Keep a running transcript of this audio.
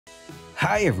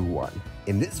Hi everyone!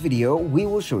 In this video, we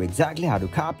will show exactly how to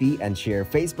copy and share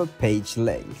Facebook page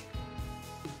link.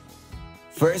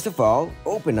 First of all,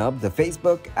 open up the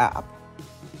Facebook app.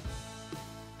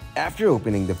 After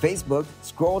opening the Facebook,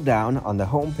 scroll down on the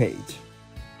home page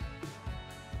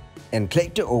and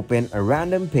click to open a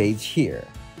random page here.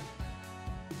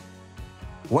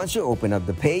 Once you open up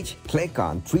the page, click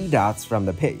on three dots from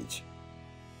the page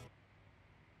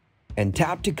and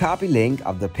tap to copy link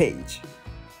of the page.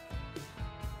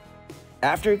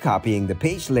 After copying the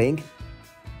page link,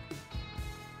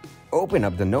 open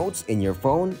up the notes in your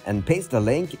phone and paste the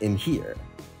link in here.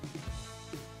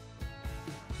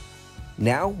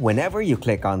 Now, whenever you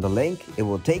click on the link, it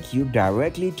will take you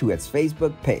directly to its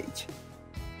Facebook page.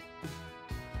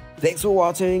 Thanks for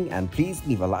watching, and please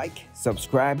leave a like,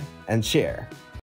 subscribe, and share.